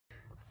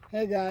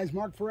Hey guys,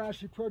 Mark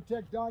Ferrasci,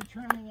 Protect Dog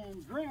Training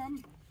and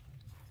Grim.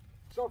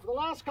 So for the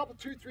last couple,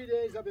 2-3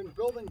 days, I've been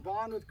building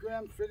bond with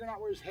Grim, figuring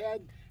out where his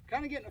head,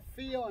 kind of getting a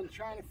feel and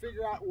trying to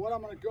figure out what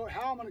I'm going to go,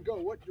 how I'm going to go,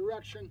 what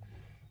direction,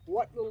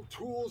 what little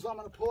tools I'm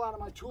going to pull out of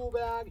my tool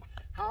bag,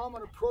 how I'm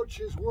going to approach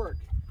his work.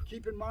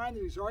 Keep in mind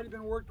that he's already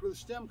been worked with a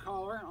stem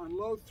collar on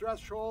low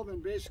threshold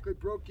and basically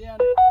broke in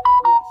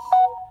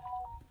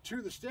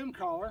to the stem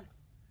collar.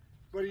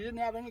 But he didn't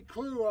have any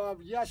clue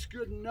of yes,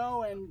 good, and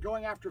no, and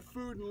going after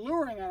food and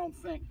luring, I don't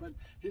think. But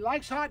he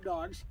likes hot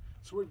dogs,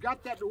 so we've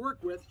got that to work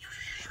with.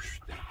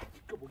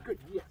 Good boy, good,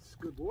 yes,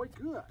 good boy,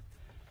 good.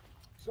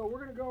 So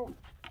we're gonna go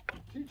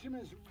teach him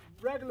his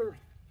regular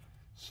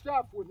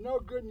stuff with no,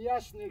 good, and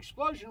yes, and the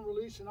explosion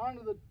release and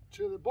onto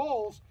the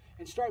bowls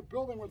and start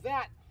building with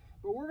that.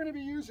 But we're gonna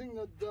be using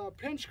the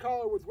pinch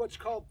collar with what's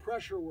called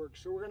pressure work.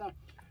 So we're gonna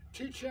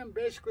teach him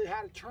basically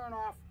how to turn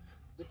off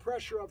the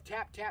pressure of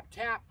tap, tap,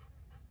 tap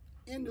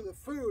into the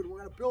food. We're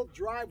going to build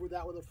drive with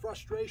that, with a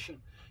frustration,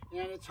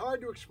 and it's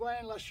hard to explain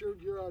unless you're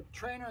a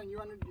trainer and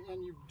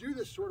you do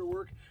this sort of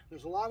work.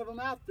 There's a lot of them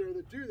out there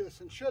that do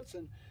this and shits,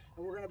 and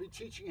we're going to be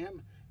teaching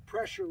him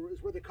pressure,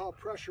 is what they call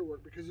pressure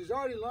work, because he's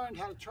already learned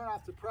how to turn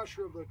off the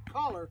pressure of the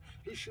collar.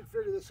 He should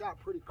figure this out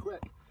pretty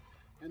quick,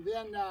 and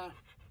then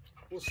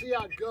we'll see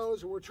how it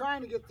goes. And we're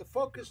trying to get the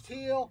focused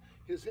heel,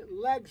 his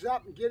legs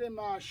up, and get him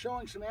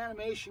showing some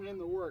animation in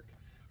the work.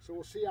 So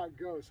we'll see how it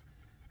goes.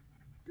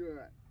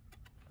 Good.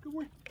 Good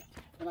boy.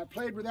 And I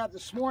played with that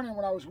this morning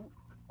when I was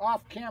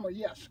off camera.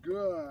 Yes,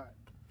 good.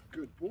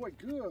 Good boy,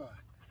 good.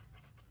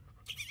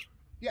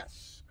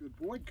 Yes, good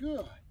boy,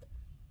 good.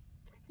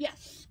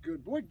 Yes,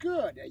 good boy,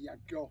 good. There you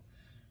go.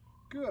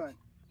 Good.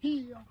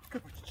 Heel.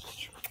 Good boy.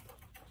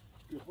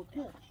 Good boy,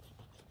 good.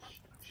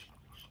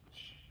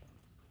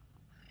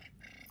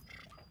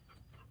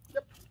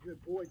 Yep,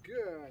 good boy,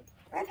 good.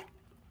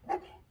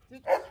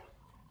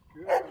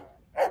 Good.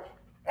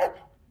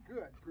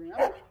 Good,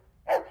 Grim.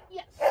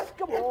 Yes,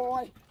 good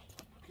boy.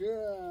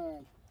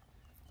 Good.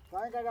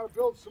 I think I got to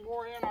build some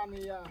more in on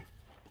the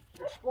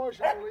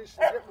explosion release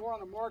and get more on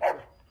the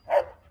marker.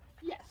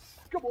 Yes,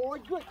 good boy.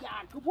 Good. Yeah,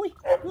 good boy.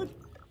 Good.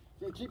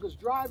 Gonna keep his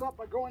drive up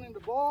by going into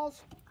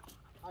balls.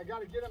 I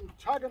got to get him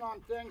tugging on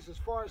things as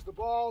far as the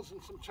balls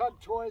and some tug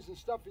toys and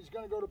stuff. He's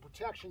going to go to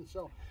protection.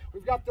 So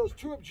we've got those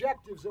two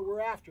objectives that we're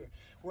after.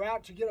 We're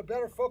out to get a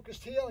better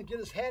focused heel and get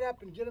his head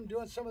up and get him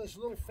doing some of this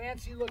little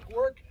fancy look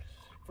work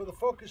for the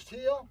focused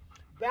heel.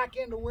 Back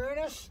end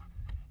awareness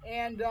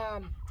and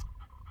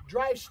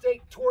drive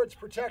state towards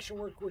protection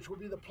work, which will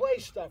be the play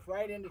stuff,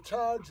 right, into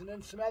tugs and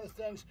then some other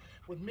things,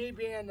 with me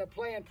being the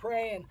play and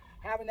pray and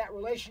having that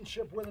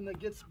relationship with him that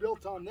gets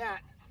built on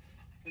that.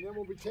 And then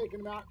we'll be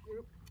taking him out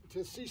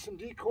to see some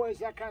decoys,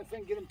 that kind of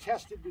thing, get him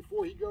tested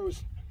before he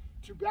goes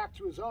back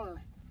to his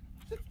owner.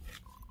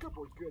 Good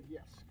boy, good,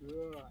 yes,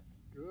 good,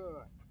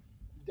 good.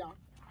 Down,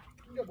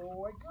 good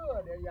boy,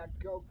 good, there you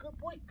go, good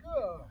boy,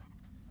 good.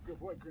 Good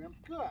boy, Grim,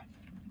 good.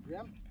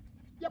 Grim,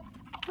 yep,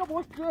 good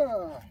boy, good.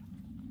 All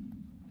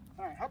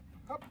right, hop,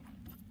 hop.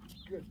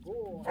 Good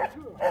boy,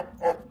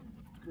 good.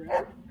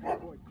 Grim, good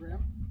boy,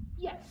 Grim.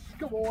 Yes,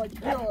 good boy,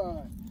 good.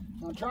 So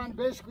I'm trying to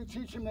basically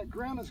teach him that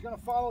Grim is going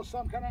to follow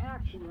some kind of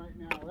action right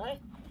now,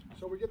 right?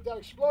 So we get that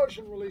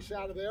explosion release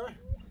out of there.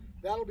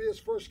 That'll be his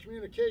first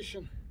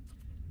communication.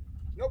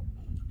 Nope.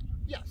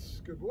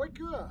 Yes, good boy,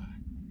 good.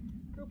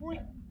 Good boy.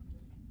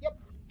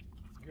 Yep.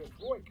 Good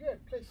boy,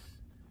 good. Place.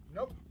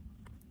 Nope.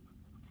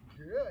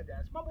 Good,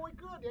 that's my boy,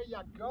 good, there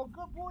you go,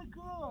 good boy,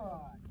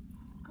 good,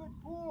 good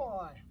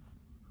boy,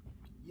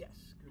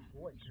 yes, good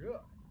boy, good,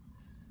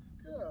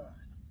 good,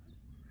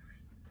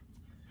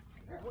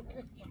 good boy,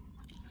 good.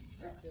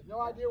 He has no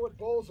idea what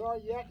bowls are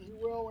yet, he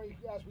will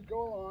as we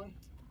go along.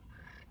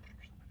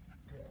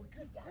 Good boy,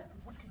 good,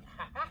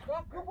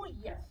 good boy,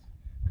 yes,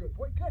 good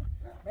boy, good.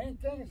 Main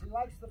thing is he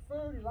likes the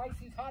food, he likes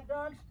these hot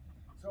dogs,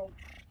 so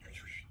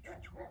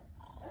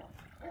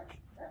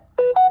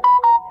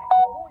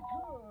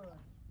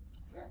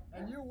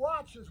and you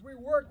watch as we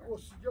work,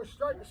 you'll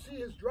start to see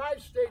his drive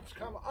states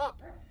come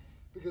up,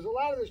 because a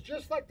lot of this,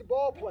 just like the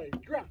ball play,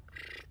 yeah,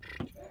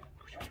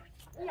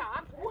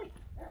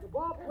 the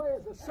ball play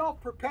is a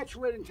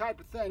self-perpetuating type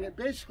of thing. It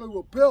basically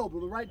will build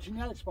with the right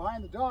genetics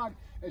behind the dog.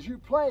 As you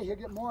play, he'll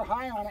get more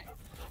high on it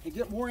and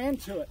get more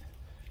into it.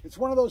 It's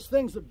one of those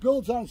things that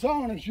builds on its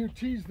own as you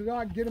tease the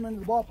dog, get him into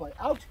the ball play.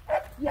 Out,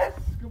 yes,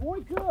 good boy,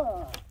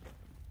 good.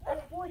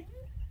 Good boy.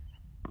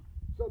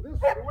 So this is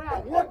the way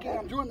I'm working.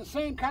 I'm doing the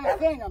same kind of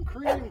thing. I'm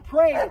creating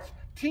prey. It's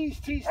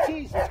tease, tease,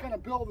 tease. It's going to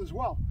build as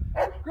well.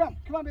 Grim,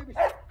 come on, baby.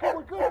 Good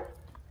boy, good.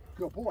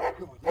 Good boy,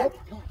 good boy. Nope,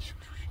 come on.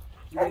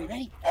 You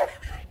ready?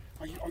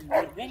 Are you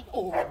ready?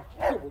 Oh,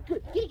 good boy,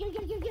 good. Get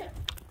it.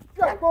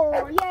 Good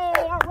boy, yay,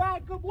 all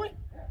right, good boy.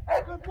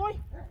 Good boy.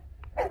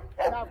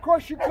 Now, of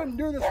course, you couldn't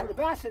do this with a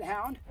basset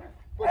hound,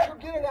 but you'll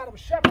get it out of a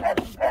shepherd.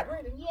 He's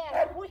breathing.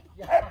 Yeah, good boy.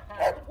 Yeah,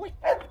 good boy.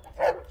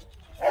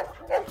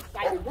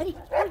 Are you ready?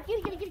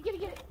 Get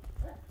it.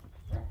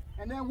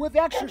 And then with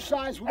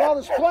exercise, with all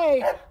this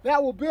play,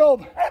 that will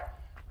build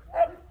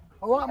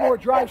a lot more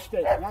drive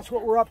state. And that's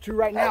what we're up to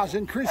right now, is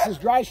increase his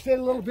drive state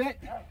a little bit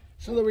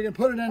so that we can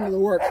put it into the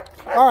work.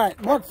 All right,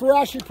 Mark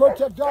Ferrasci,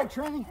 Protect Dog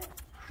Training.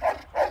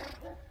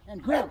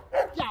 And Grim.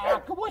 Yeah,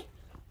 good boy.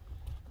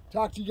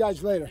 Talk to you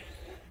guys later.